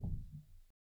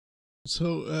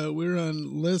So we're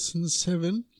on lesson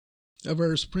 7 of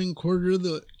our spring quarter.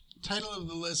 The title of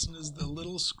the lesson is The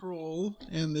Little Scroll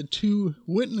and the Two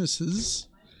Witnesses,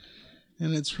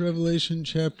 and it's Revelation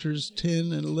chapters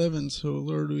 10 and 11. So,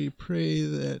 Lord, we pray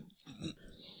that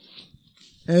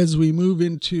as we move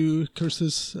into, of course,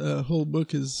 this whole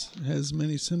book has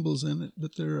many symbols in it,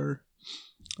 but there are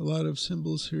a lot of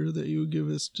symbols here, that you would give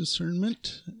us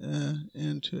discernment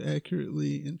and to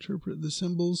accurately interpret the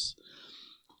symbols,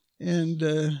 and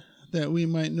that we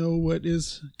might know what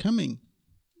is coming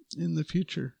in the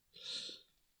future,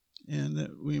 and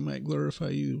that we might glorify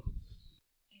you.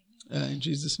 In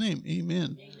Jesus' name,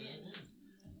 amen.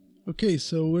 Okay,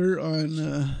 so we're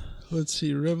on,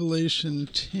 Revelation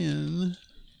 10.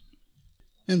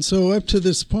 And so up to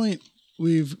this point,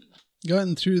 we've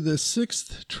gotten through the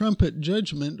sixth trumpet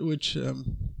judgment, which,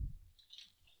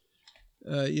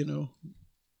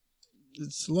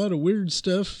 it's a lot of weird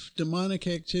stuff, demonic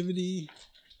activity.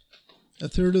 A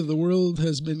third of the world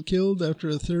has been killed after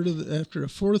a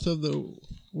fourth of the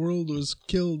world was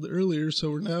killed earlier, so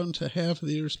we're down to half of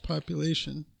the Earth's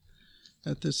population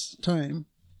at this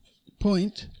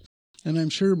point, and I'm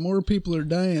sure more people are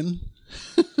dying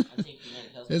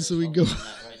as we go.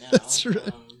 That's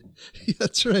right.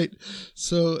 That's right.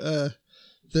 So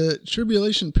the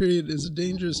tribulation period is a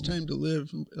dangerous time to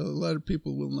live. A lot of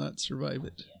people will not survive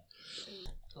it.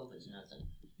 COVID's nothing.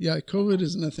 Yeah, COVID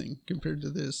is nothing compared to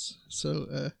this.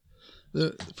 So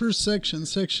the first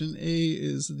section A,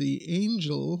 is the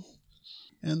angel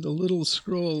and the little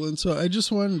scroll. And so I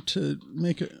just wanted to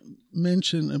make a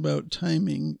mention about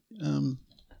timing.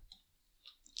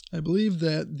 I believe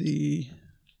that the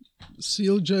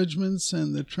seal judgments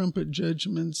and the trumpet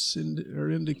judgments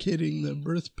are indicating the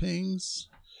birth pangs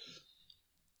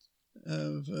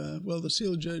of, the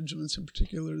seal judgments in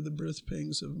particular, the birth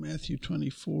pangs of Matthew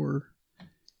 24.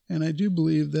 And I do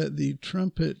believe that the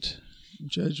trumpet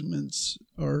judgments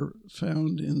are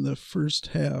found in the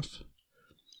first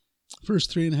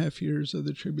 3.5 years of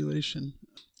the tribulation.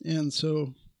 And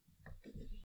so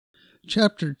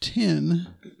chapter 10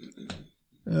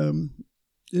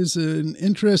 is an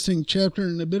interesting chapter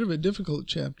and a bit of a difficult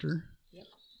chapter. Yep.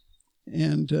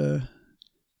 And,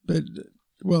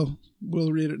 we'll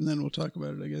read it and then we'll talk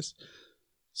about it, I guess.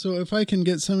 So if I can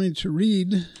get somebody to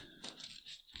read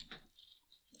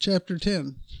chapter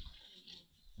 10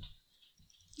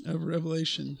 of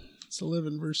Revelation. It's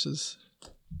 11 verses.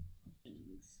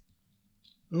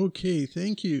 Okay,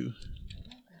 thank you.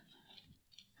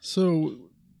 So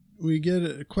we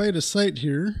get quite a sight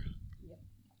here.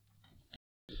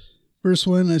 Verse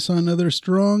 1, I saw another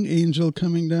strong angel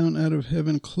coming down out of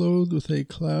heaven, clothed with a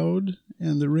cloud,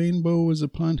 and the rainbow was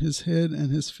upon his head,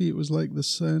 and his feet was like the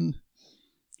sun.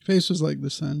 Face was like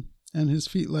the sun, and his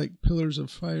feet like pillars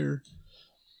of fire.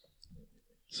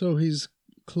 So he's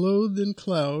clothed in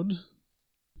cloud.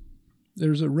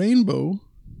 There's a rainbow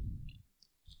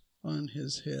on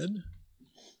his head.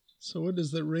 So what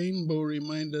does the rainbow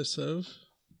remind us of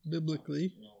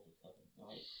biblically?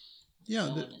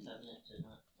 Yeah,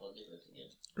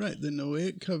 right, the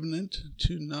Noahic covenant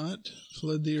to not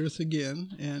flood the earth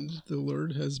again, and the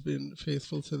Lord has been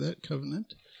faithful to that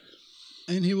covenant,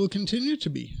 and he will continue to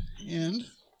be. And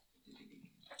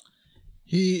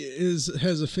he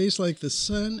has a face like the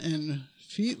sun and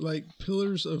feet like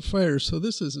pillars of fire. So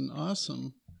this is an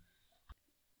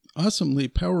awesomely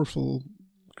powerful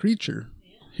creature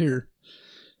here.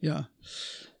 Yeah.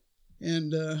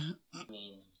 And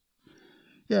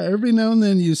every now and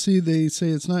then they say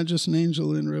it's not just an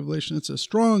angel in Revelation, it's a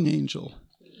strong angel.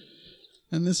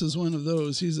 And this is one of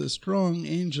those. He's a strong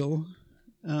angel.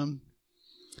 And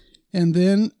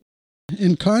then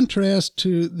in contrast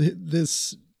to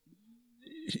this,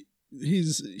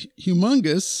 he's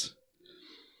humongous,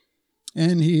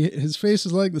 and his face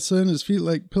is like the sun, his feet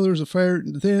like pillars of fire.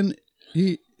 And then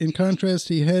in contrast,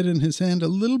 he had in his hand a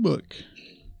little book.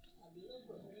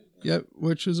 Yep,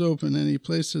 which was open, and he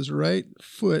placed his right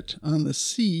foot on the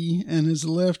sea and his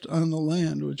left on the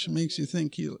land, which makes you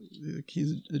think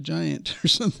he's a giant or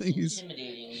something. He's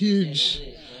huge.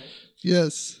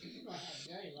 Yes.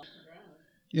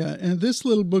 Yeah, and this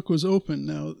little book was open.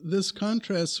 Now, this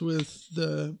contrasts with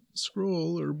the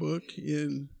scroll or book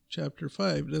in chapter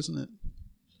 5, doesn't it?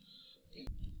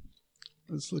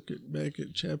 Let's look back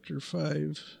at chapter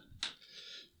 5.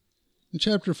 In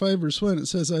chapter 5, verse 1, it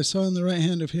says, I saw in the right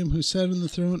hand of him who sat on the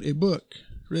throne a book,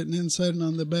 written inside and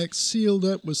on the back, sealed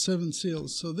up with 7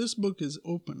 seals. So this book is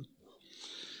open.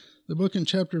 The book in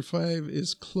chapter 5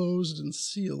 is closed and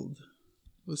sealed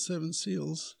with 7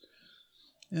 seals.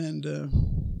 And,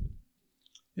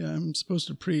 I'm supposed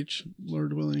to preach,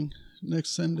 Lord willing,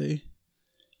 next Sunday.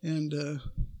 And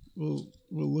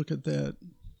we'll look at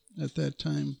that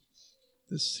time,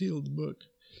 this sealed book.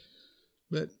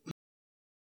 But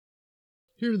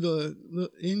here the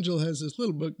angel has this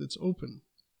little book that's open.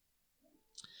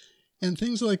 And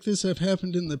things like this have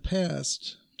happened in the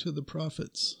past to the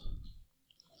prophets.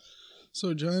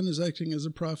 So John is acting as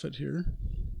a prophet here.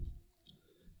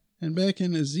 And back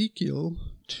in Ezekiel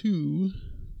 2,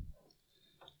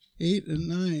 8 and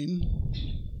 9,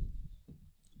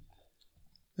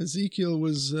 Ezekiel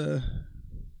was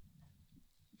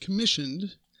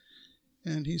commissioned,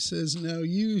 and he says, "Now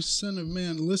you, son of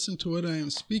man, listen to what I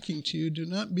am speaking to you. Do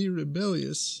not be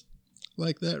rebellious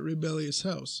like that rebellious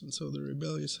house." And so the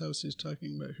rebellious house he's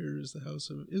talking about here is the house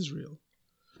of Israel.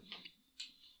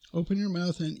 "Open your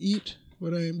mouth and eat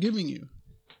what I am giving you."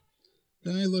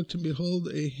 Then I looked, and behold,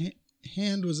 a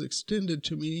hand was extended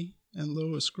to me, and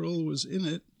lo, a scroll was in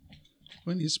it.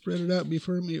 When he spread it out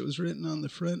before me, it was written on the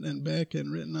front and back,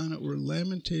 and written on it were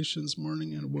lamentations,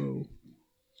 mourning, and woe.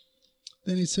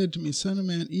 Then he said to me, "Son of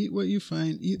man, eat what you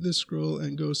find, eat this scroll,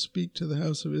 and go speak to the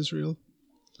house of Israel."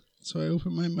 So I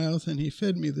opened my mouth, and he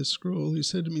fed me the scroll. He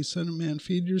said to me, "Son of man,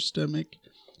 feed your stomach,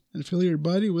 and fill your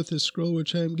body with this scroll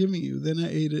which I am giving you." Then I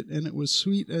ate it, and it was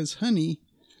sweet as honey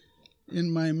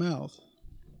in my mouth.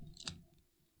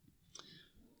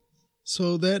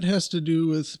 So that has to do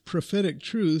with prophetic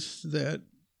truth that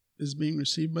is being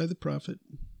received by the prophet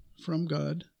from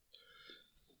God.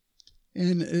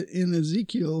 And in in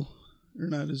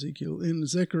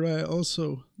Zechariah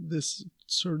also, this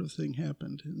sort of thing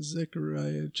happened. In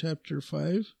Zechariah chapter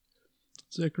 5,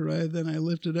 Zechariah, "Then I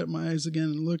lifted up my eyes again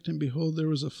and looked, and behold, there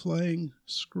was a flying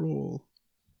scroll.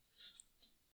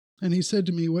 And he said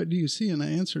to me, 'What do you see?' And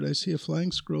I answered, 'I see a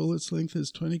flying scroll. Its length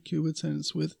is 20 cubits, and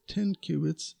its width 10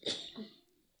 cubits.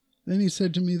 Then he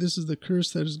said to me, 'This is the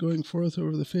curse that is going forth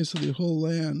over the face of the whole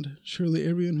land. Surely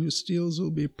everyone who steals will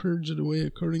be purged away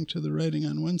according to the writing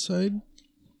on one side,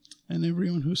 and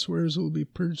everyone who swears will be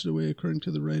purged away according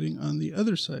to the writing on the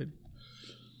other side.'"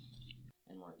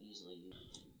 And more easily used.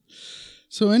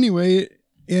 So anyway,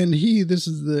 "And he," this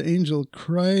is the angel,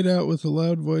 "cried out with a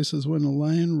loud voice as when a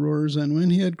lion roars. And when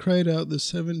he had cried out, the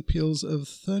 7 peals of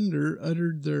thunder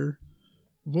uttered their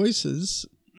voices.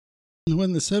 And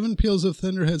when the 7 peals of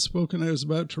thunder had spoken, I was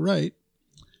about to write,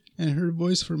 and heard a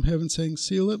voice from heaven saying,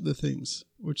 'Seal up the things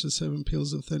which the 7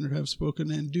 peals of thunder have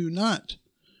spoken, and do not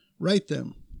write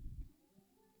them.'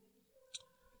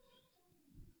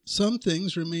 Some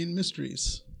things remain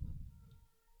mysteries."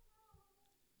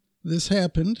 This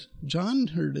happened. John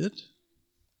heard it,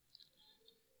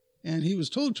 and he was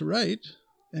told to write,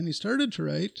 and he started to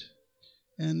write,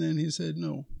 and then he said,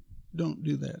 "No, don't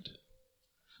do that."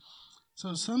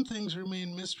 So some things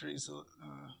remain mysteries.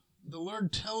 The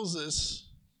Lord tells us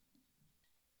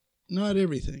not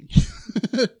everything.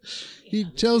 He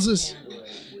tells us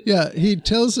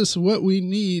what we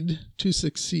need to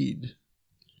succeed.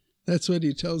 That's what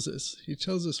he tells us. He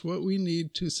tells us what we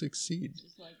need to succeed.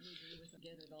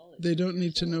 They don't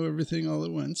need to know everything all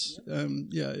at once.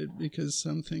 Because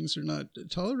some things are not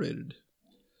tolerated.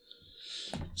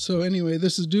 So anyway,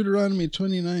 this is Deuteronomy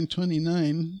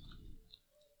 29:29.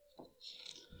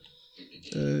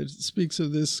 It speaks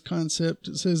of this concept.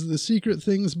 It says, "The secret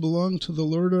things belong to the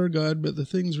Lord our God, but the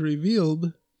things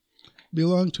revealed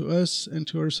belong to us and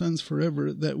to our sons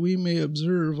forever, that we may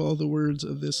observe all the words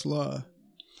of this law."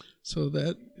 So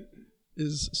that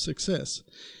is success.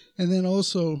 And then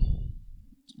also,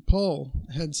 Paul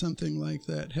had something like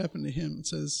that happen to him. It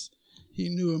says he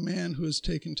knew a man who was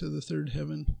taken to the third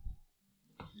heaven,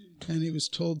 and he was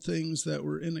told things that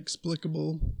were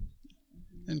inexplicable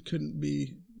and couldn't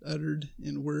be uttered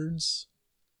in words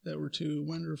that were too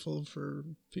wonderful for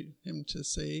him to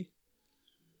say.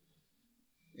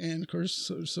 And of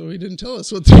course, so he didn't tell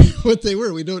us what they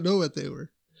were. We don't know what they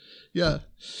were. Yeah.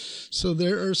 So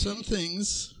there are some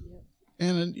things,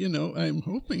 and I'm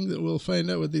hoping that we'll find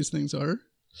out what these things are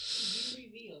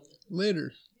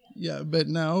later. Yeah, but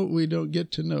now we don't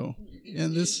get to know.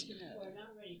 And this,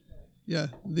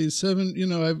 these 7,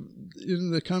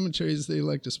 in the commentaries, they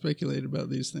like to speculate about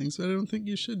these things, but I don't think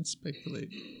you should speculate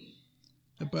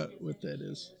about what that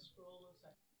is.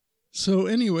 So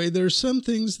anyway, there's some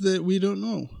things that we don't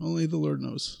know. Only the Lord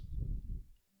knows.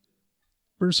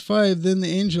 Verse 5, "Then the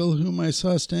angel whom I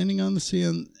saw standing on the sea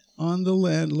and on the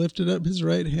land lifted up his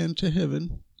right hand to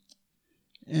heaven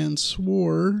and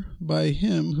swore by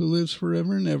him who lives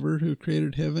forever and ever, who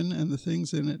created heaven and the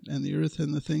things in it, and the earth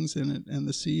and the things in it, and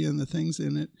the sea and the things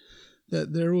in it,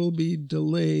 that there will be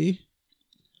delay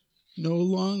no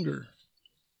longer."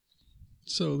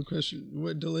 So the question,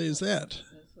 what delay is that?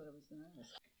 That's what I was going to ask.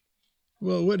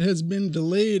 Well, what has been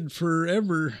delayed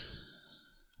forever, of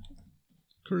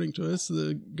according to us,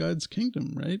 the God's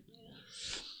kingdom, right?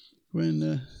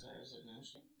 When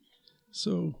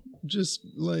so just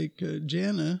like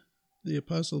Jana, the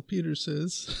Apostle Peter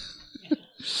says,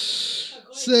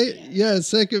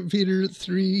 Second Peter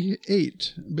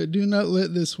 3:8. But do not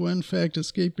let this one fact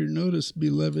escape your notice,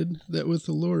 beloved, that with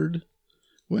the Lord,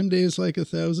 one day is like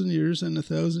 1,000 years, and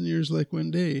 1,000 years like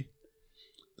one day.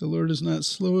 The Lord is not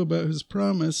slow about his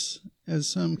promise, as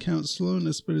some count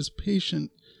slowness, but is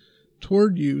patient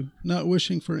toward you, not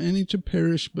wishing for any to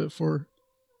perish, but for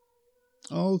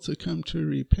all to come to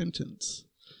repentance.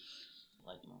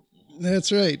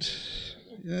 That's right.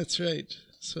 That's right.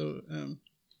 So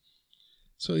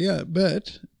yeah,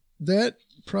 but that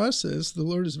process, the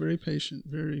Lord is very patient,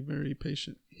 very, very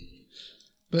patient,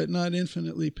 but not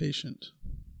infinitely patient,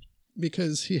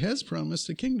 because he has promised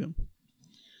a kingdom.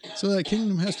 So that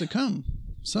kingdom has to come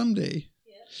someday.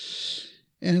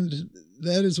 And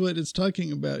that is what it's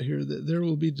talking about here, that there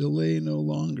will be delay no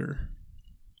longer.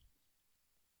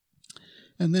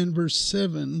 And then verse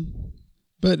 7,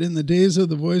 but in the days of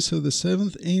the voice of the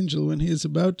seventh angel, when he is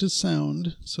about to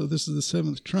sound, so this is the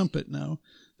seventh trumpet now,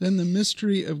 then the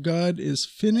mystery of God is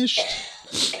finished,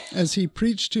 as he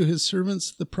preached to his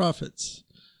servants the prophets.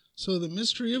 So the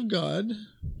mystery of God,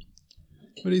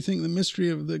 what do you think the mystery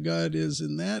of the God is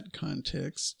in that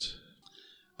context?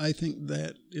 I think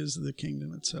that is the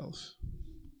kingdom itself.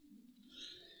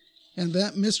 And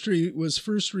that mystery was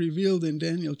first revealed in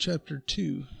Daniel chapter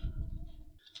 2.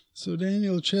 So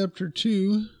Daniel chapter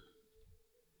 2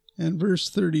 and verse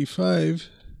 35.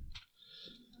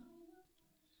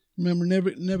 Remember,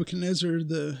 Nebuchadnezzar,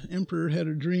 the emperor, had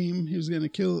a dream. He was going to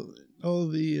kill all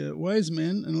the wise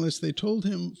men unless they told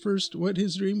him first what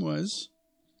his dream was.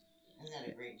 Isn't that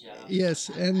a great job? Yes,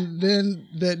 and then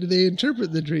that they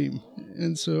interpret the dream.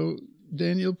 And so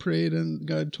Daniel prayed, and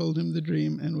God told him the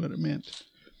dream and what it meant.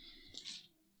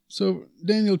 So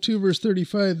Daniel 2, verse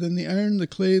 35, then the iron, the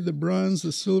clay, the bronze,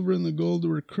 the silver, and the gold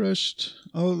were crushed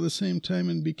all at the same time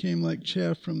and became like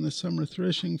chaff from the summer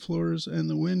threshing floors, and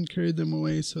the wind carried them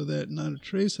away so that not a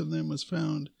trace of them was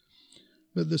found.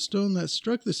 But the stone that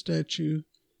struck the statue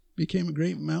became a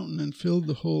great mountain and filled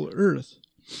the whole earth.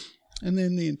 And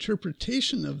then the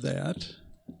interpretation of that,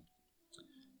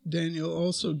 Daniel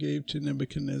also gave to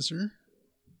Nebuchadnezzar,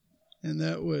 and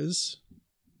that was,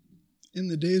 in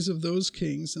the days of those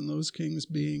kings, and those kings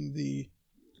being the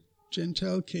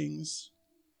Gentile kings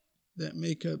that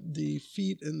make up the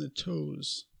feet and the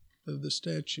toes of the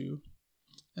statue,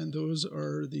 and those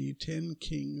are the 10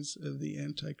 kings of the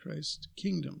Antichrist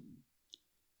kingdom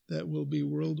that will be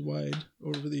worldwide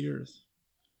over the earth.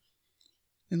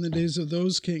 In the days of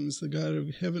those kings, the God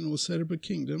of heaven will set up a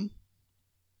kingdom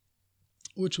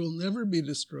which will never be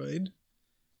destroyed,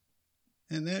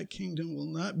 and that kingdom will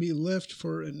not be left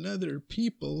for another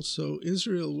people, so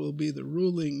Israel will be the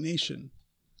ruling nation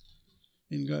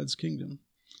in God's kingdom.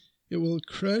 It will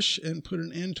crush and put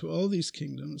an end to all these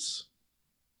kingdoms,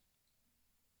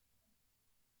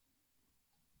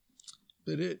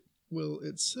 but it will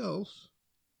itself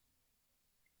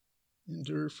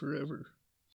endure forever.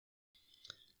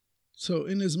 So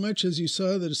inasmuch as you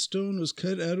saw that a stone was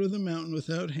cut out of the mountain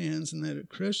without hands, and that it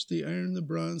crushed the iron, the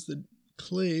bronze, the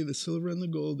clay, the silver, and the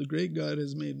gold, the great God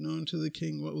has made known to the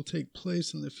king what will take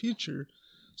place in the future.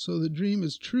 So the dream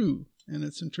is true, and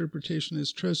its interpretation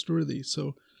is trustworthy.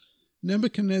 So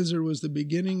Nebuchadnezzar was the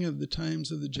beginning of the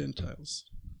times of the Gentiles.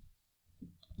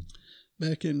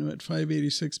 Back in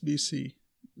 586 BC.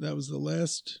 That was the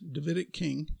last Davidic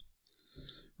king.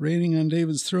 Reigning on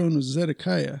David's throne was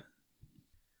Zedekiah.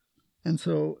 And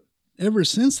so ever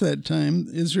since that time,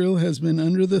 Israel has been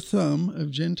under the thumb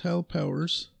of Gentile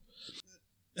powers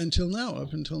until now,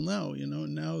 up until now.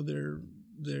 Now they're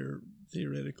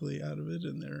theoretically out of it,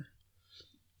 and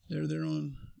they're their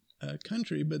own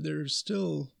country, but they're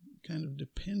still kind of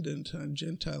dependent on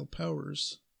Gentile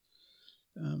powers.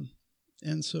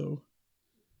 And so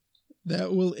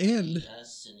that will end.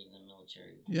 Us sending the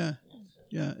military.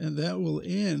 Yeah, and that will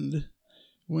end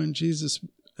when Jesus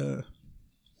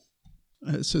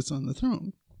sits on the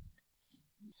throne.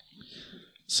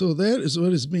 So that is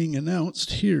what is being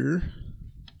announced here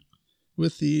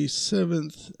with the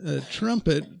seventh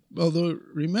trumpet. Although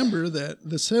remember that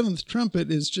the seventh trumpet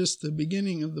is just the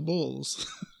beginning of the bowls.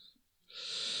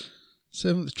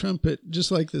 Seventh trumpet,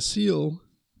 just like the seal,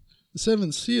 the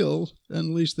seventh seal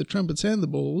unleashed the trumpets and the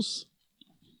bowls.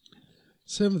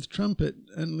 Seventh trumpet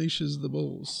unleashes the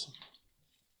bowls,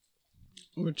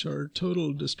 which are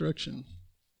total destruction.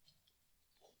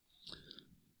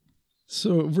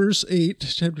 So verse 8,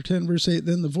 chapter 10, verse 8,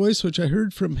 then the voice which I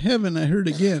heard from heaven, I heard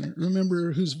again.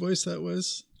 Remember whose voice that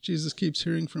was? Jesus keeps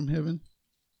hearing from heaven.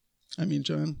 I mean,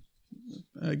 John,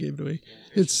 I gave it away.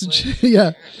 It's,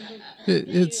 yeah,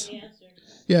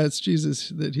 it's Jesus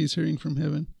that he's hearing from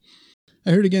heaven.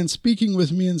 I heard again speaking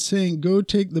with me and saying, go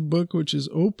take the book which is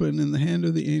open in the hand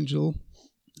of the angel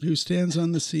who stands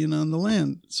on the sea and on the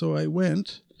land. So I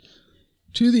went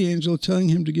to the angel, telling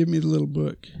him to give me the little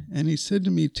book. And he said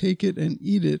to me, take it and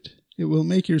eat it. It will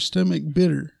make your stomach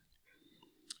bitter,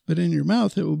 but in your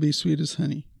mouth it will be sweet as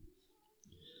honey.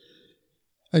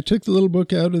 I took the little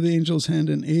book out of the angel's hand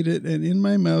and ate it, and in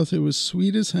my mouth it was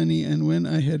sweet as honey, and when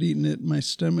I had eaten it, my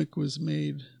stomach was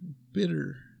made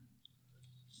bitter.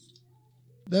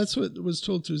 That's what was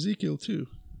told to Ezekiel too,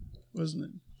 wasn't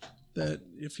it? That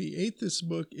if he ate this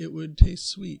book, it would taste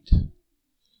sweet.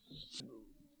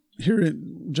 Here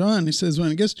in John, he says,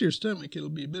 when it gets to your stomach, it'll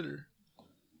be bitter.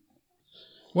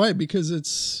 Why? Because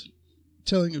it's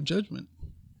telling of judgment.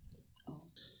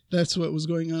 That's what was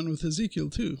going on with Ezekiel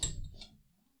too.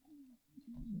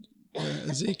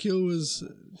 Ezekiel was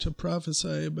to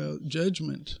prophesy about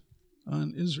judgment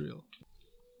on Israel.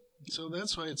 So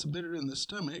that's why it's bitter in the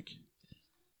stomach.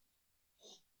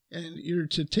 And you're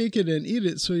to take it and eat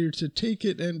it, so you're to take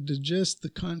it and digest the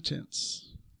contents.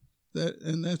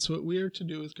 That's what we are to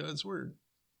do with God's Word.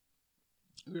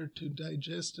 We are to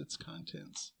digest its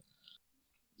contents.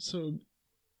 So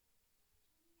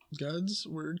God's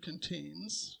Word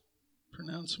contains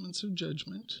pronouncements of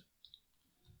judgment,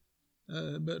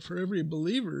 but for every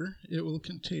believer, it will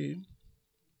contain.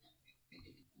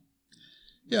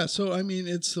 Yeah, so I mean,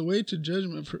 it's the way to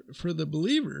judgment for the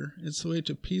believer. It's the way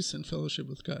to peace and fellowship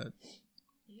with God.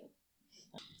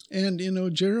 And,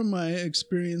 Jeremiah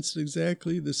experienced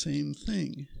exactly the same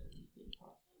thing.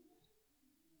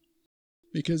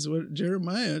 Because what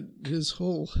Jeremiah, his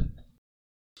whole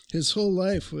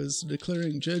life was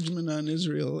declaring judgment on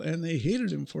Israel, and they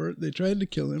hated him for it. They tried to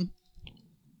kill him.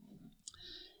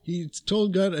 He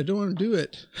told God, I don't want to do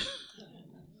it.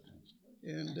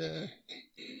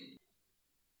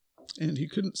 And he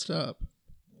couldn't stop.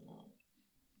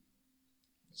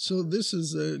 So this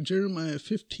is Jeremiah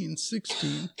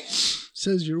 15:16.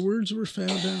 Says, your words were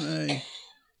found and I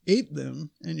ate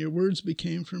them, and your words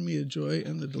became for me a joy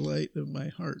and the delight of my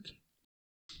heart.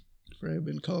 For I have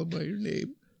been called by your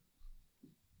name,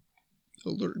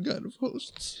 O Lord God of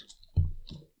hosts.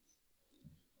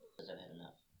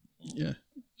 Yeah,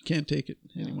 can't take it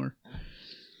anymore.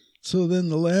 So then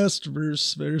the last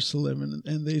verse 11,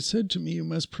 and they said to me, you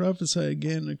must prophesy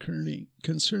again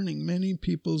concerning many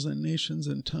peoples and nations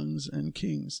and tongues and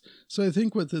kings. So I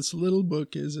think what this little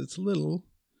book is, it's little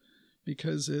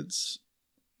because it's,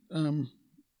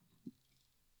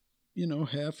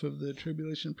 half of the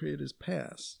tribulation period is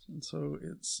past. And so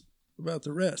it's about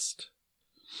the rest.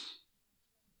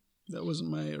 That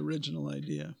wasn't my original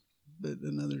idea, but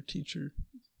another teacher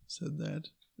said that,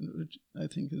 which I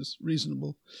think is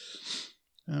reasonable.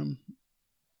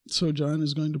 So John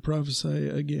is going to prophesy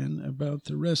again about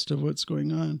the rest of what's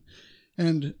going on.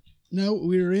 And now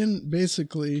we're in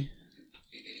basically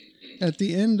at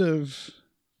the end of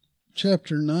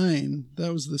chapter 9.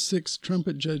 That was the sixth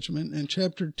trumpet judgment. And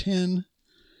chapter 10,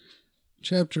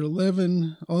 chapter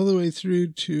 11, all the way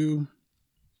through to,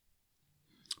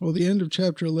 the end of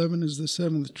chapter 11 is the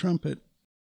seventh trumpet.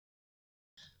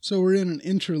 So we're in an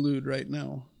interlude right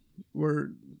now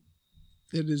where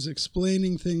it is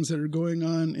explaining things that are going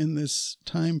on in this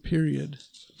time period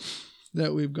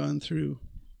that we've gone through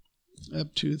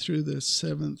through the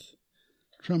seventh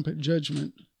trumpet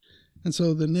judgment. And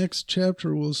so the next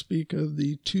chapter will speak of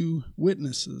the two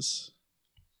witnesses.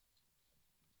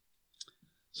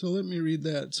 So let me read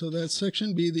that. So that's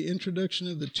section B, the introduction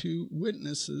of the two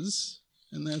witnesses,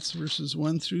 and that's verses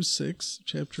 1 through 6,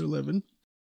 chapter 11.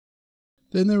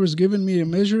 Then there was given me a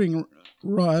measuring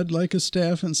rod like a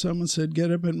staff, and someone said,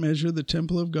 get up and measure the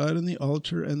temple of God and the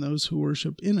altar and those who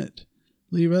worship in it.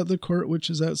 Leave out the court which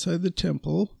is outside the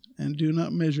temple, and do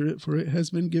not measure it, for it has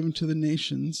been given to the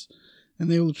nations,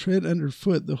 and they will tread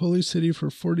underfoot the holy city for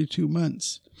 42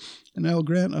 months. And I will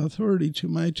grant authority to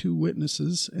my two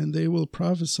witnesses, and they will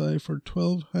prophesy for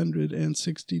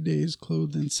 1,260 days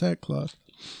clothed in sackcloth.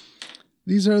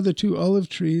 These are the two olive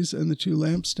trees and the two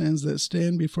lampstands that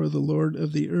stand before the Lord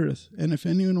of the earth. And if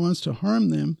anyone wants to harm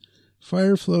them,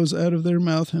 fire flows out of their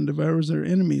mouth and devours their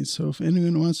enemies. So if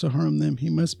anyone wants to harm them,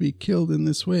 he must be killed in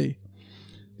this way.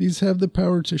 These have the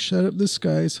power to shut up the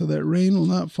sky so that rain will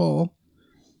not fall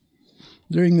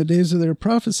during the days of their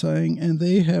prophesying, and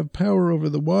they have power over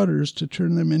the waters to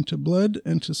turn them into blood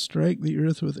and to strike the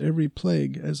earth with every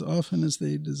plague as often as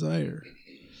they desire.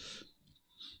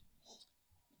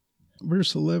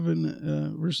 Verse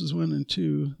 11, verses 1 and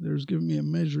 2, there's given me a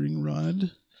measuring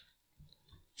rod.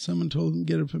 Someone told him,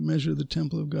 get up and measure the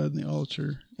temple of God and the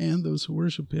altar and those who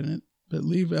worship in it, but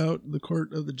leave out the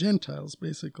court of the Gentiles,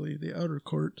 basically the outer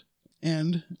court.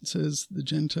 And it says the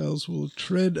Gentiles will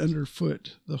tread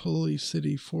underfoot the holy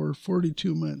city for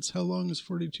 42 months. How long is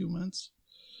 42 months?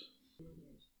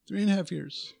 3.5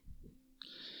 years.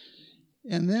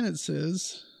 And then it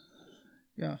says,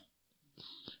 yeah.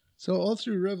 So all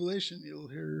through Revelation, you'll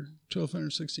hear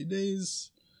 1,260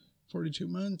 days, 42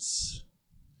 months.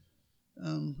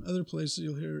 Other places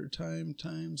you'll hear time,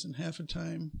 times, and half a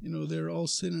time. You know, they're all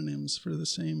synonyms for the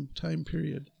same time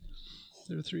period.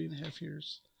 They're 3.5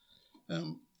 years.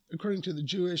 According to the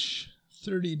Jewish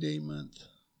 30-day month.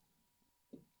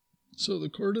 So the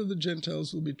court of the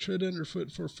Gentiles will be tread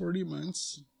underfoot for 40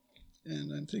 months.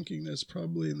 And I'm thinking that's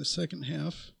probably in the second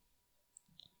half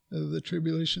of the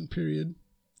tribulation period.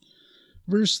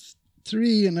 Verse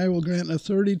 3, and I will grant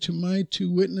authority to my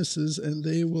 2 witnesses, and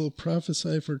they will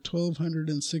prophesy for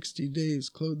 1,260 days,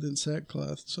 clothed in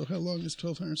sackcloth. So how long is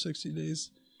 1,260 days?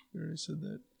 We already said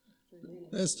that.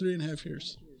 That's 3.5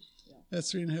 years.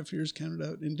 That's 3.5 years counted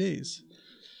out in days.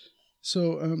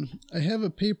 So I have a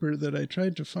paper that I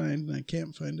tried to find, and I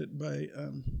can't find it, by,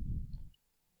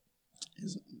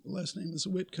 his last name is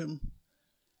Whitcomb.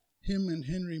 Him and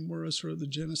Henry Morris wrote the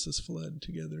Genesis flood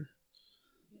together.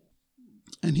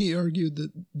 And he argued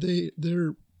that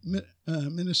their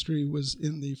ministry was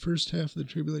in the first half of the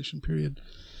tribulation period,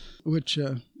 which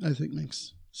I think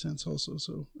makes sense also,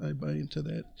 so I buy into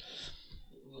that.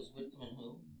 It was Whitcomb and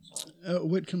who? Sorry.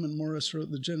 Whitcomb and Morris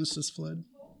wrote the Genesis flood.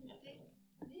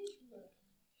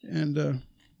 And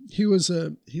he was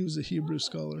a Hebrew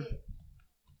scholar.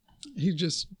 He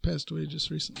just passed away just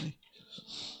recently.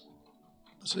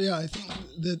 So yeah, I think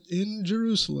that in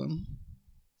Jerusalem,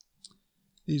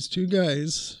 these 2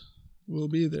 guys will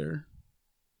be there,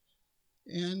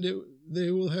 and they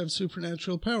will have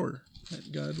supernatural power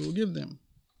that God will give them.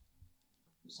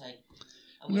 It's like,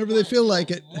 whenever they feel like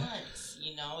it. Once,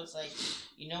 you know, it's like,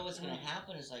 you know what's going to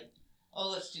happen. It's like, oh,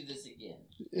 let's do this again.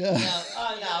 Yeah.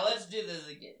 Oh, no, let's do this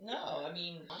again. No, I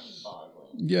mean,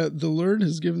 mind-boggling. Yeah, the Lord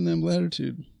has given them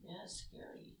latitude. Yeah, it's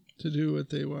scary. To do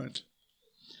what they want.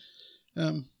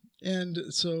 And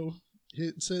so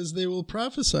it says they will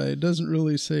prophesy. It doesn't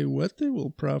really say what they will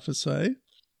prophesy.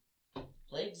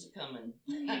 Plagues are coming.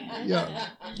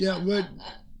 Yeah, what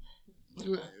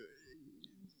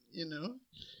you know,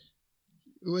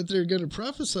 what they're going to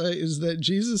prophesy is that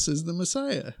Jesus is the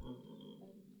Messiah.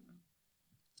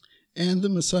 And the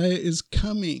Messiah is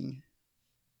coming.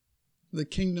 The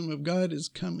kingdom of God is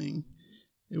coming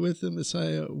with the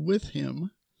Messiah with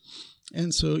him.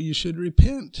 And so you should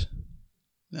repent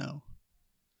now.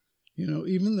 You know,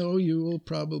 even though you will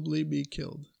probably be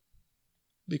killed.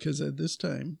 Because at this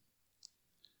time,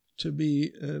 to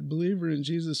be a believer in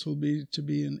Jesus will be to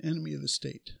be an enemy of the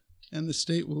state. And the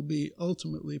state will be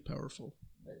ultimately powerful.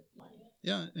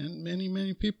 Yeah, and many,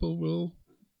 many people will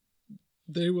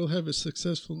have a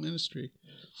successful ministry.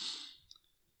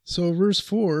 So verse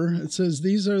 4, it says,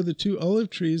 these are the 2 olive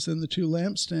trees and the 2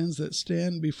 lampstands that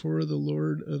stand before the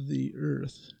Lord of the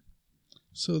earth.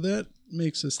 So that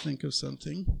makes us think of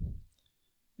something.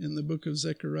 In the book of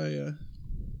Zechariah,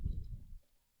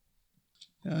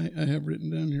 I have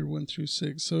written down here 1 through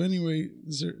 6. So anyway,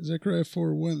 Zechariah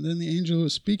 4:1. Then the angel who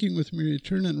was speaking with me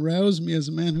returned and roused me as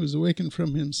a man who is awakened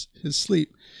from his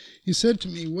sleep. He said to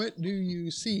me, what do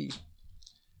you see?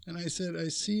 And I said, I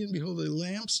see and behold a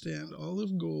lampstand, all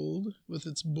of gold, with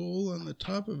its bowl on the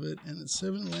top of it, and its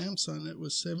 7 lamps on it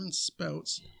with 7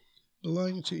 spouts,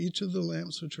 belonging to each of the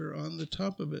lamps which are on the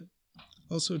top of it.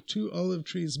 Also 2 olive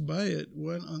trees by it,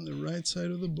 one on the right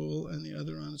side of the bowl and the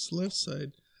other on its left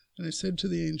side. And I said to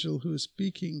the angel who was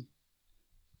speaking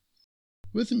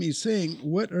with me, saying,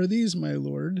 what are these, my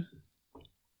Lord?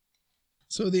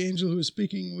 So the angel who was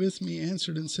speaking with me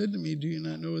answered and said to me, do you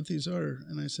not know what these are?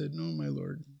 And I said, no, my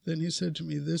Lord. Then he said to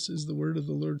me, this is the word of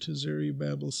the Lord to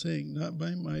Zerubbabel, saying, not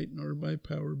by might nor by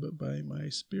power, but by my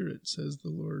spirit, says the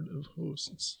Lord of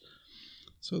hosts.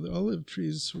 So the olive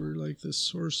trees were like the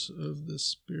source of the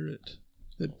spirit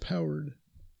that powered.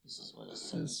 This is what it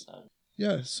says.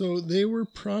 Yeah, so they were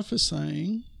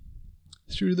prophesying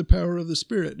through the power of the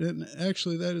Spirit. And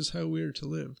actually, that is how we are to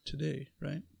live today,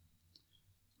 right?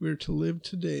 We are to live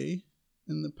today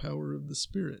in the power of the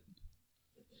Spirit.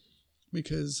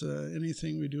 Because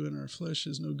anything we do in our flesh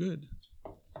is no good.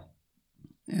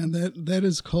 And that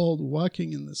is called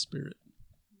walking in the Spirit.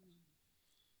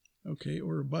 Okay,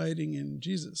 or abiding in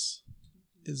Jesus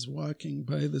is walking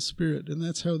by the Spirit. And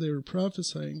that's how they were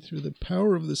prophesying through the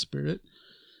power of the Spirit.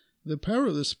 The power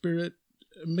of the Spirit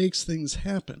makes things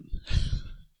happen.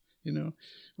 You know,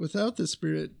 without the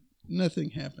Spirit, nothing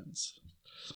happens.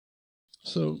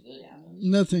 So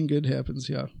nothing good happens,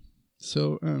 yeah.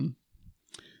 So and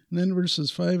then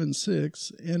verses 5 and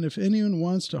 6, and if anyone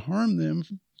wants to harm them,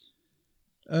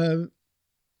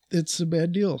 it's a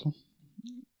bad deal.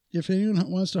 If anyone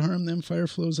wants to harm them, fire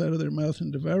flows out of their mouth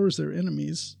and devours their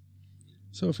enemies.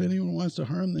 So if anyone wants to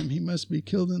harm them, he must be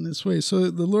killed in this way.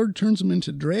 So the Lord turns them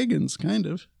into dragons, kind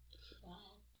of.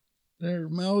 Their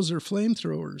mouths are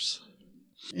flamethrowers.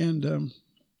 And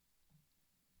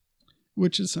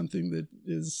which is something that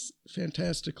is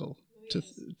fantastical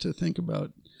to think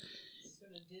about.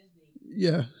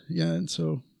 Yeah, and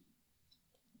so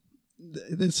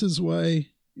this is why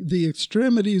the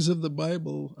extremities of the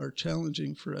Bible are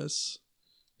challenging for us,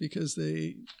 because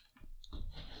they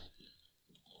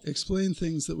explain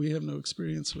things that we have no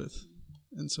experience with.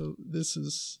 And so this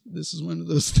is one of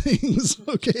those things,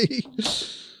 okay?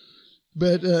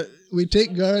 But we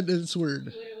take God at His word.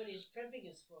 What He's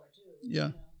prepping us for, too.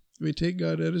 Yeah, we take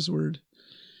God at His word.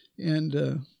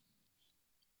 And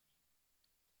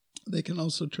they can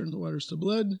also turn the waters to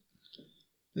blood.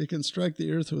 They can strike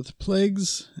the earth with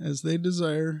plagues as they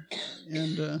desire.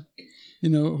 And,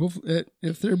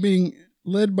 if they're being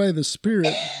led by the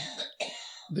Spirit,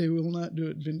 they will not do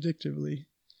it vindictively.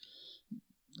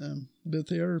 But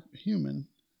they are human,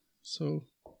 so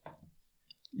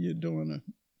you don't want to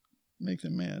make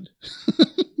them mad.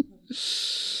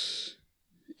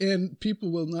 And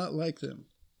people will not like them.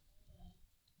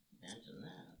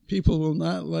 People will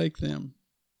not like them.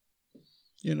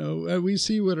 We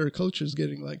see what our culture is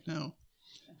getting like now.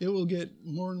 It will get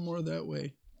more and more that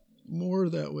way,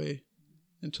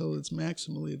 until it's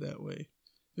maximally that way.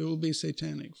 It will be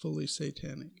satanic, fully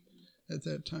satanic at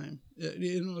that time.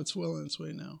 It's well on its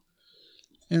way now.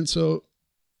 And so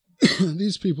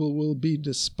these people will be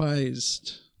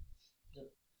despised.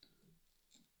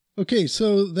 Okay,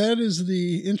 so that is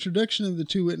the introduction of the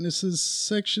two witnesses.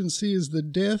 Section C is the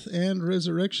death and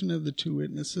resurrection of the two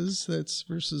witnesses. That's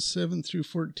verses 7 through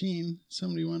 14.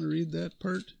 Somebody want to read that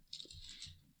part?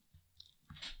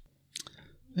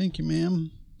 Thank you,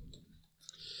 ma'am.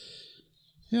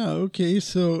 Yeah, okay,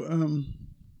 so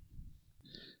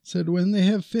said when they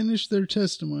have finished their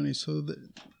testimony,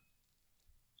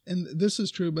 and this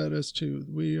is true about us too.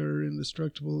 We are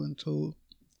indestructible until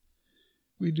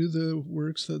we do the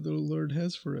works that the Lord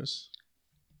has for us.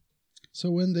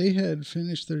 So when they had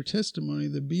finished their testimony,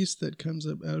 the beast that comes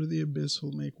up out of the abyss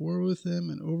will make war with them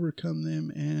and overcome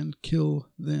them and kill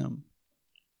them.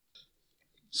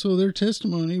 So their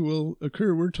testimony will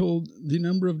occur. We're told the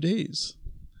number of days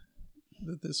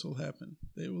that this will happen.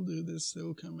 They will do this. They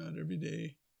will come out every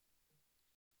day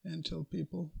and tell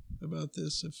people about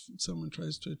this. If someone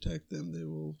tries to attack them, they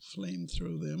will flame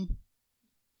throw them.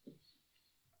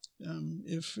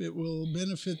 If it will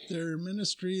benefit their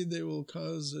ministry, they will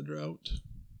cause a drought.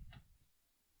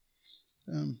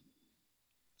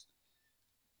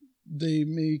 They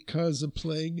may cause a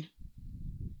plague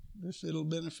if it'll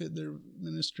benefit their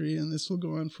ministry, and this will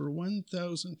go on for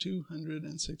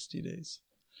 1,260 days.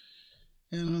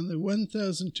 And on the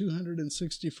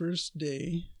 1,261st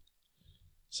day,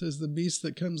 says the beast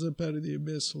that comes up out of the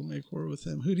abyss will make war with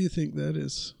them. Who do you think that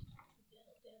is?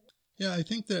 Yeah, I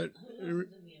think that...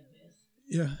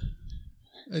 Yeah,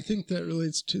 I think that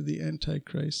relates to the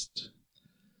Antichrist.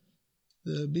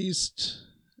 The beast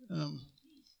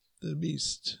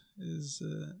is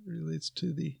relates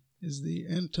to the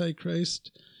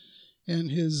Antichrist, and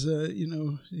his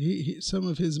some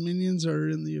of his minions are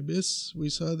in the abyss. We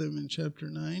saw them in chapter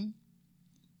 9.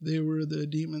 They were the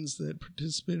demons that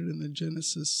participated in the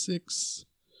Genesis 6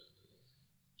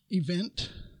 event,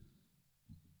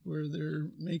 where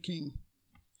they're making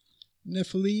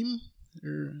Nephilim.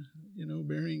 Or,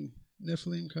 bearing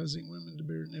Nephilim, causing women to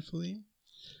bear Nephilim.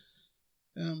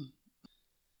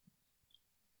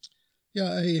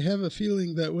 I have a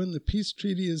feeling that when the peace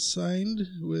treaty is signed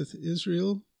with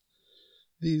Israel,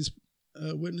 these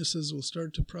witnesses will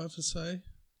start to prophesy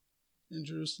in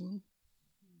Jerusalem.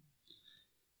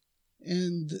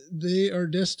 And they are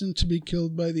destined to be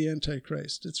killed by the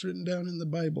Antichrist. It's written down in the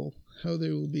Bible how they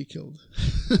will be killed.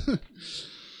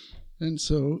 And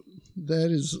so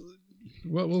that is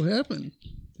what will happen.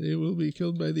 They will be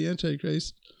killed by the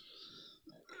Antichrist.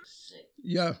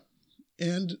 Yeah.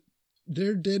 And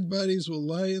their dead bodies will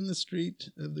lie in the street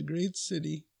of the great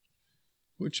city,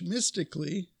 which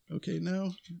mystically, okay,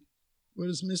 now, what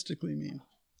does mystically mean?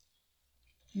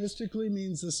 Mystically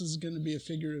means this is going to be a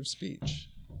figure of speech.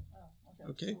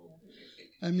 Okay?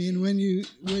 I mean, when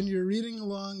you're reading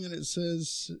along and it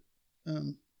says,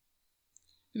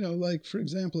 like, for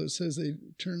example, it says they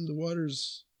turn the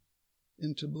waters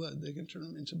into blood. They can turn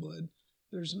them into blood.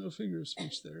 There's no figure of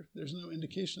speech there. There's no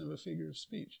indication of a figure of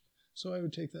speech. So I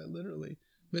would take that literally.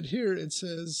 But here it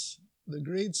says, the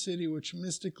great city which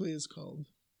mystically is called.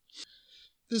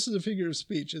 This is a figure of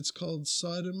speech. It's called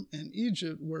Sodom and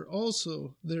Egypt, where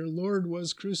also their Lord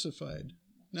was crucified.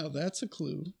 Now that's a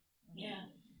clue. Yeah.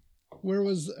 Where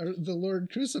was the Lord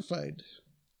crucified?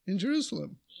 In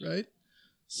Jerusalem, right?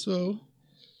 So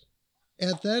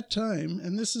at that time,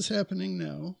 and this is happening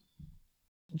now,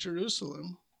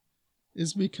 Jerusalem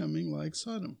is becoming like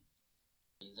Sodom.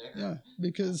 Yeah,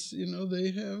 because,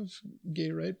 they have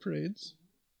gay right parades.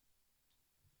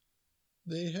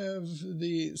 They have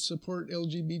the support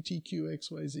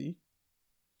LGBTQXYZ.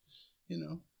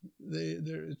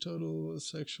 They're total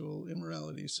sexual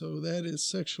immorality. So that is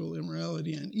sexual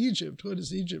immorality. And Egypt, what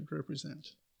does Egypt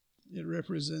represent? It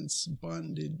represents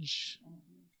bondage.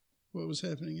 What was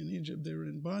happening in Egypt? They were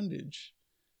in bondage.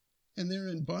 And they're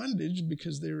in bondage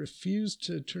because they refused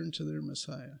to turn to their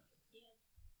Messiah.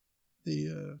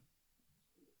 The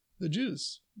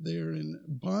Jews, they are in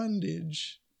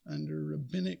bondage under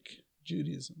rabbinic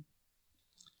Judaism.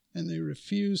 And they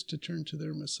refuse to turn to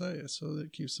their Messiah, so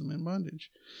that keeps them in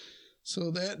bondage.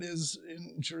 So that is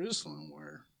in Jerusalem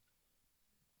where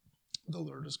the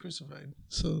Lord was crucified.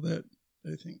 So that,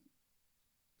 I think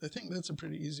that's a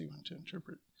pretty easy one to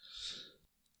interpret.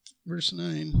 Verse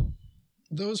 9,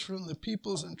 those from the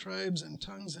peoples and tribes and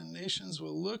tongues and nations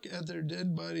will look at their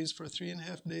dead bodies for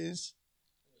 3.5 days.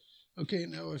 Okay,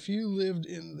 now if you lived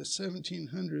in the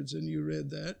 1700s and you read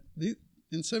that,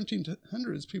 in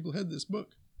 1700s people had this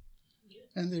book.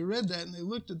 And they read that and they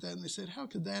looked at that and they said, how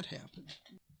could that happen?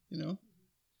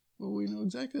 Well, we know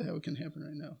exactly how it can happen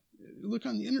right now. Look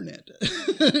on the internet.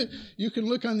 You can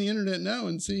look on the internet now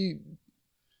and see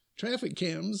traffic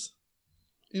cams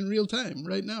in real time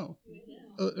right now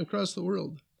across the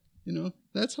world.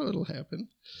 That's how it'll happen.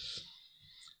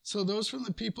 So those from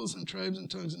the peoples and tribes and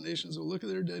tongues and nations will look at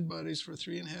their dead bodies for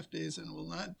 3.5 days and will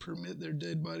not permit their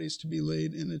dead bodies to be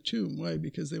laid in a tomb. Why?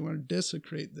 Because they want to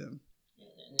desecrate them.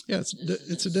 Yeah,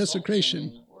 it's a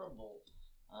desecration. Horrible,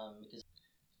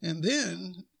 and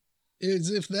then, as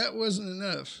if that wasn't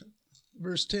enough,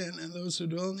 verse 10, and those who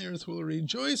dwell on the earth will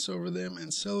rejoice over them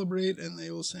and celebrate, and they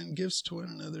will send gifts to one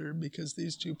another, because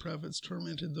these two prophets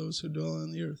tormented those who dwell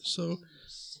on the earth. So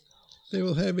they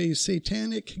will have a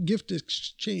satanic gift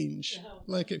exchange,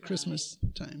 like at Christmas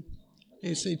time.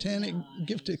 A satanic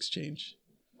gift exchange.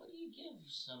 what do you give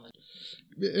somebody?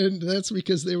 And that's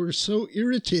because they were so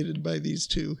irritated by these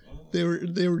two.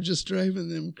 They were just driving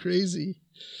them crazy.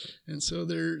 And so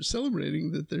they're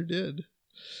celebrating that they're dead.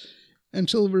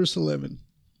 Until verse 11.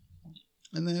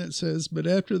 And then it says, but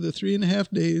after the 3.5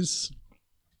 days,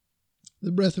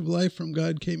 the breath of life from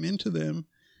God came into them,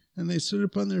 and they stood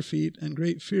upon their feet, and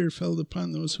great fear fell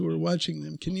upon those who were watching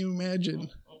them. Can you imagine?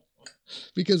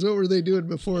 Because what were they doing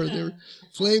before? They were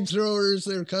flamethrowers,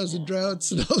 they were causing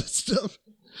droughts and all this stuff.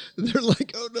 They're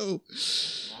like, oh no.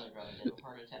 Now they're going to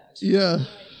heart attacks. Yeah.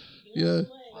 Yeah.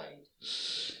 Right.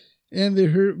 And they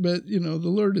heard, but the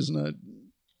Lord is not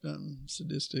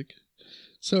sadistic.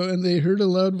 So, and they heard a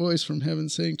loud voice from heaven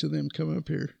saying to them, come up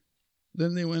here.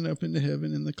 Then they went up into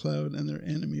heaven in the cloud, and their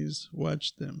enemies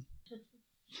watched them.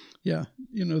 Yeah,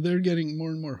 they're getting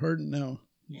more and more hardened now.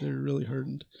 They're really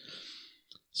hardened.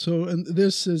 So, and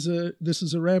this is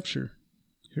a rapture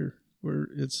here, where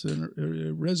it's a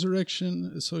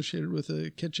resurrection associated with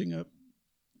a catching up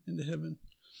into heaven.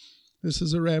 This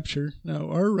is a rapture.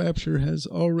 Now, our rapture has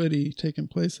already taken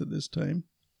place at this time,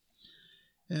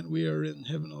 and we are in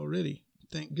heaven already.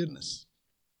 Thank goodness.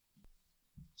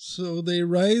 So they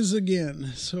rise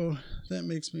again. So that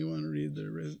makes me want to read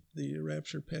the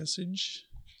rapture passage,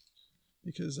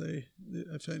 because I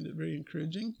find it very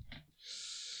encouraging.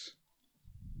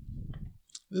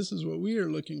 This is what we are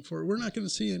looking for. We're not going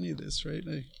to see any of this, right?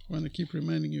 I want to keep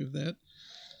reminding you of that.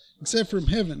 Except from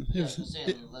heaven. Unless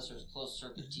there's closed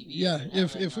circuit TV. Yeah,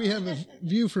 if we have a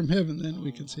view from heaven, then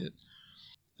we can see it.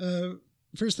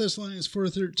 1 Thessalonians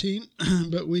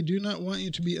 4:13, but we do not want you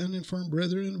to be uninformed,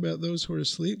 brethren, about those who are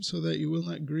asleep, so that you will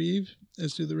not grieve,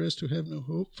 as do the rest who have no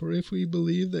hope. For if we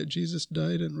believe that Jesus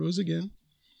died and rose again,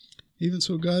 even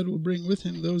so God will bring with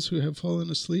him those who have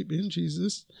fallen asleep in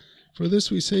Jesus. For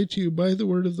this we say to you by the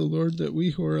word of the Lord, that we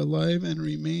who are alive and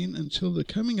remain until the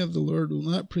coming of the Lord will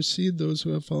not precede those who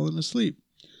have fallen asleep.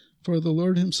 For the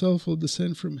Lord himself will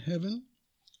descend from heaven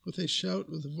with a shout,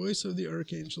 with the voice of the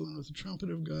archangel, and with the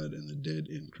trumpet of God, and the dead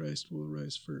in Christ will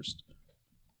rise first.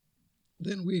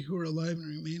 Then we who are alive and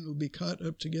remain will be caught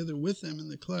up together with them in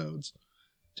the clouds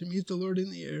to meet the Lord in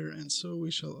the air, and so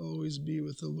we shall always be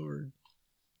with the Lord.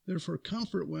 Therefore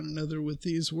comfort one another with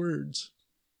these words.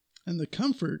 And the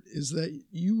comfort is that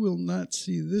you will not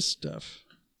see this stuff.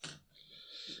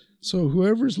 So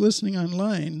whoever's listening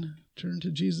online, turn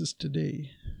to Jesus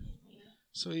today.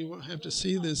 So you won't have to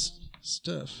see this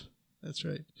stuff. That's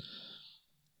right.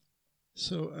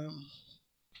 So,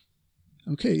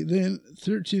 okay, then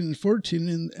 13 and 14.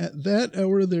 And at that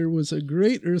hour there was a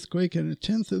great earthquake, and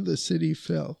 1/10 of the city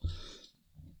fell.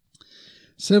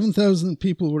 7,000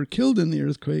 people were killed in the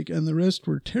earthquake, and the rest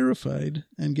were terrified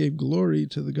and gave glory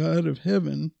to the God of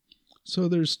heaven. So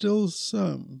there's still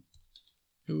some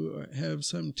who have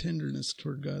some tenderness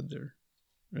toward God there,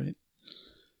 right?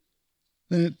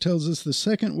 Then it tells us the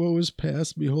second woe is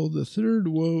past. Behold, the third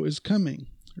woe is coming.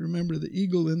 Remember, the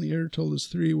eagle in the air told us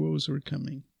 3 woes were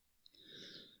coming.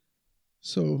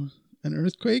 So, an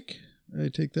earthquake, I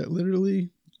take that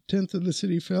literally. 1/10 of the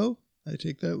city fell, I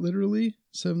take that literally.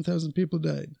 7,000 people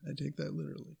died, I take that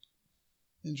literally,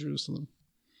 in Jerusalem.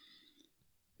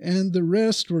 And the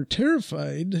rest were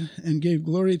terrified and gave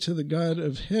glory to the God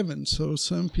of heaven. So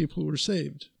some people were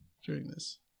saved during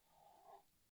this.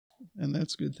 And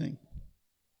that's a good thing.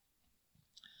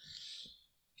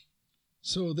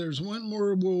 So there's one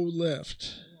more woe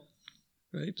left,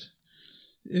 right?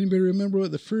 Anybody remember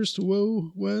what the first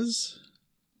woe was?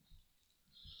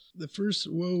 The first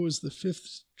woe was the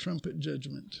 5th trumpet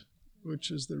judgment,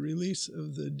 which is the release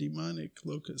of the demonic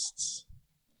locusts.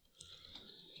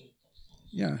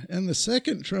 Yeah, and the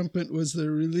second trumpet was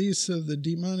the release of the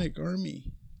demonic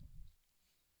army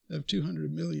of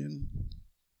 200 million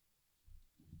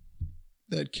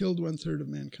that killed 1/3 of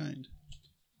mankind.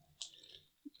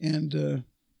 And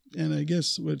I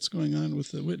guess what's going on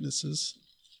with the witnesses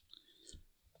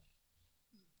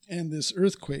and this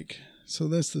earthquake. So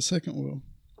that's the second woe.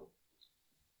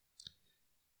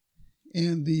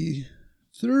 And the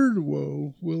third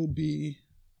woe will be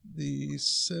the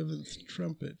 7th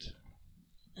trumpet,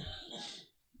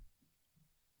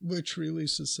 which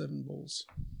releases 7 bowls.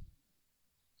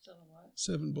 7 what?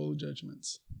 7 bowl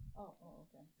judgments. Oh,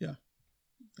 okay. Yeah.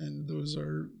 And those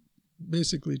are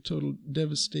basically total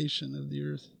devastation of the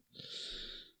earth.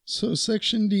 So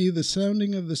section D, the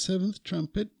sounding of the 7th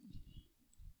trumpet.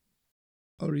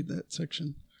 I'll read that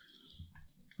section.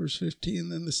 Verse 15,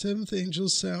 then the 7th angel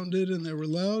sounded, and there were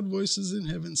loud voices in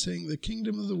heaven saying, the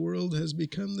kingdom of the world has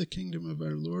become the kingdom of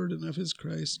our Lord and of his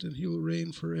Christ, and he will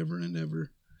reign forever and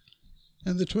ever.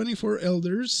 And the 24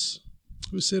 elders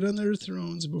who sit on their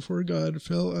thrones before God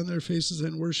fell on their faces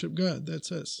and worshiped God.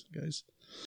 That's us, guys.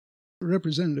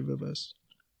 Representative of us.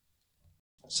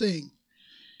 Saying,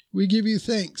 we give you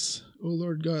thanks, O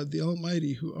Lord God, the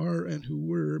Almighty, who are and who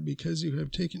were, because you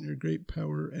have taken your great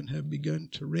power and have begun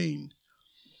to reign.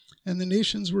 And the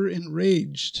nations were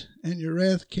enraged, and your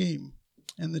wrath came,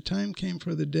 and the time came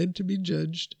for the dead to be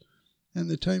judged, and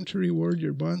the time to reward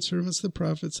your bondservants the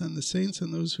prophets, and the saints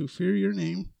and those who fear your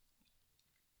name,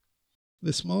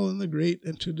 the small and the great,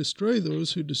 and to destroy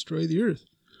those who destroy the earth.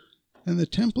 And the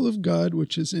temple of God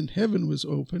which is in heaven was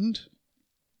opened,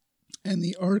 and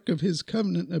the ark of his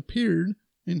covenant appeared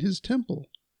in his temple.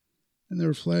 And there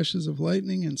were flashes of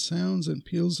lightning and sounds and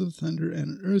peals of thunder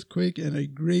and an earthquake and a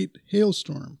great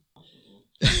hailstorm.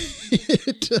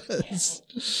 It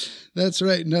does. That's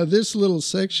right. Now this little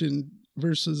section,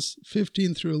 verses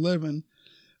 15 through 11,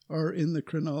 are in the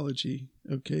chronology,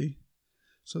 okay?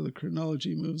 So the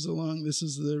chronology moves along. This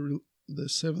is the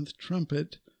 7th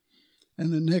trumpet.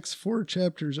 And the next 4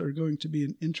 chapters are going to be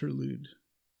an interlude,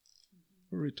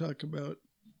 where we talk about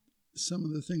some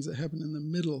of the things that happen in the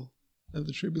middle of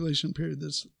the tribulation period.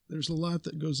 There's a lot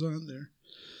that goes on there.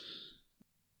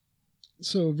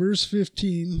 So verse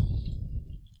 15,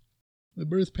 the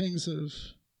birth pangs of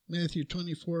Matthew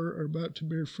 24 are about to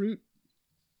bear fruit.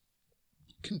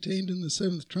 Contained in the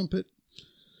 7th trumpet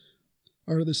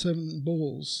are the 7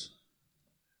 bowls.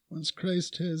 Once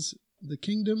Christ has the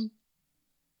kingdom,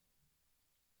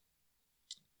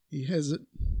 he has it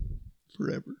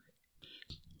forever.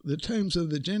 The times of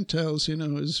the Gentiles,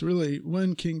 is really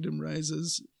one kingdom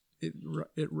rises, it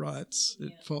rots,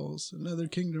 it falls. Another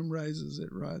kingdom rises,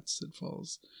 it rots, it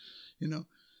falls.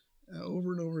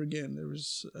 Over and over again. There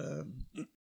was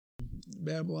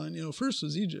Babylon. First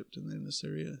was Egypt, and then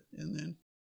Assyria, and then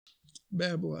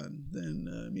Babylon,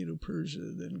 then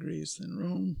Medo-Persia, then Greece, then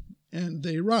Rome, and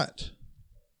they rot.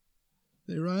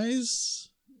 They rise,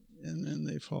 and then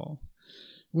they fall.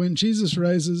 When Jesus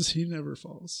rises, he never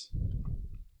falls.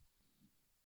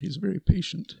 He's very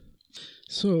patient.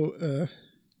 So,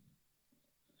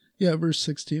 verse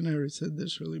 16, I already said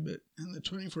this really, but and the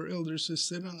 24 elders who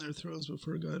sit on their thrones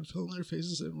before God fell on their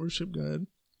faces and worship God.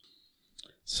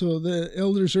 So the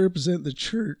elders represent the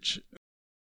church,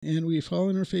 and we fall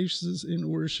on our faces in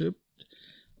worship.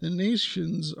 The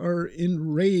nations are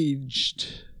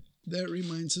enraged. That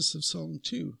reminds us of Psalm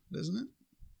 2, doesn't it?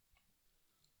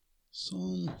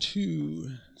 Psalm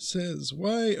 2 says,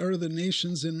 "Why are the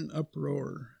nations in an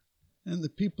uproar, and the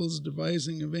peoples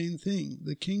devising a vain thing?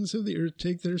 The kings of the earth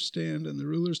take their stand, and the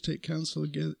rulers take counsel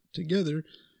together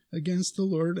against the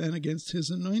Lord and against his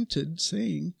anointed,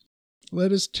 saying,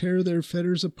 Let us tear their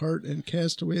fetters apart and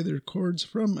cast away their cords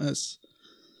from us.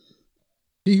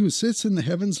 He who sits in the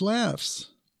heavens laughs.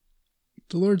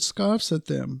 The Lord scoffs at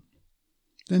them.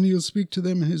 Then he will speak to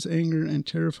them in his anger and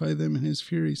terrify them in his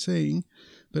fury, saying,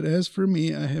 But as for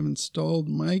me, I have installed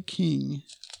my king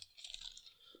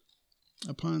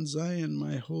upon Zion,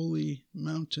 my holy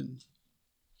mountain."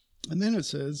 And then it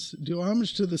says, "Do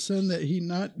homage to the Son, that he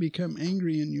not become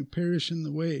angry and you perish in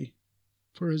the way,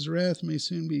 for his wrath may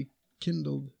soon be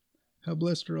kindled. How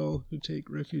blessed are all who take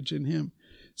refuge in him."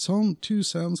 Psalm 2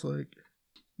 sounds like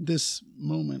this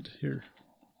moment here,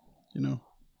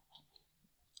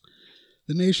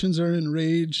 The nations are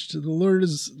enraged. The Lord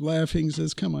is laughing,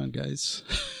 says, "Come on, guys."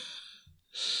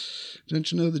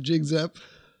 Don't you know the jig's up?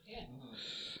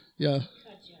 Yeah.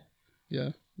 Gotcha.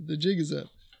 Yeah, the jig is up.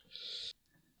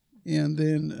 And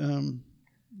then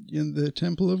in the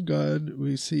temple of God,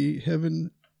 we see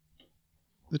heaven,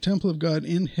 the temple of God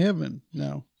in heaven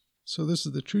now. So this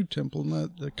is the true temple,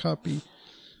 not the copy,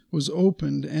 was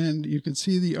opened, and you could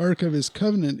see the Ark of his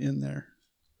covenant in there.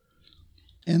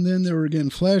 And then there were again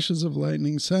flashes of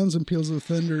lightning, sounds and peals of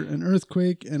thunder, an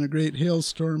earthquake, and a great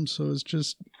hailstorm. So it's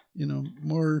just,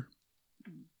 more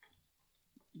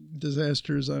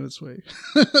disaster is on its way.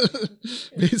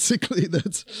 Basically,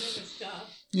 that's... And then it stopped.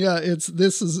 Yeah,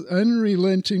 this is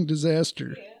unrelenting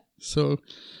disaster. Yeah. So,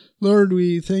 Lord,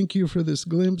 we thank you for this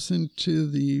glimpse into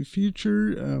the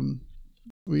future.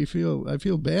 I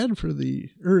feel bad for the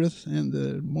earth and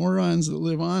the morons that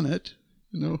live on it,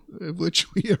 of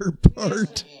which we are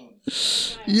part.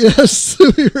 Yes,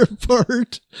 we are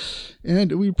part.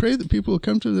 And we pray that people will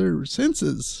come to their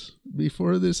senses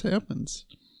before this happens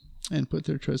and put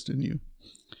their trust in you.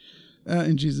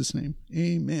 In Jesus' name,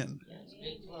 amen.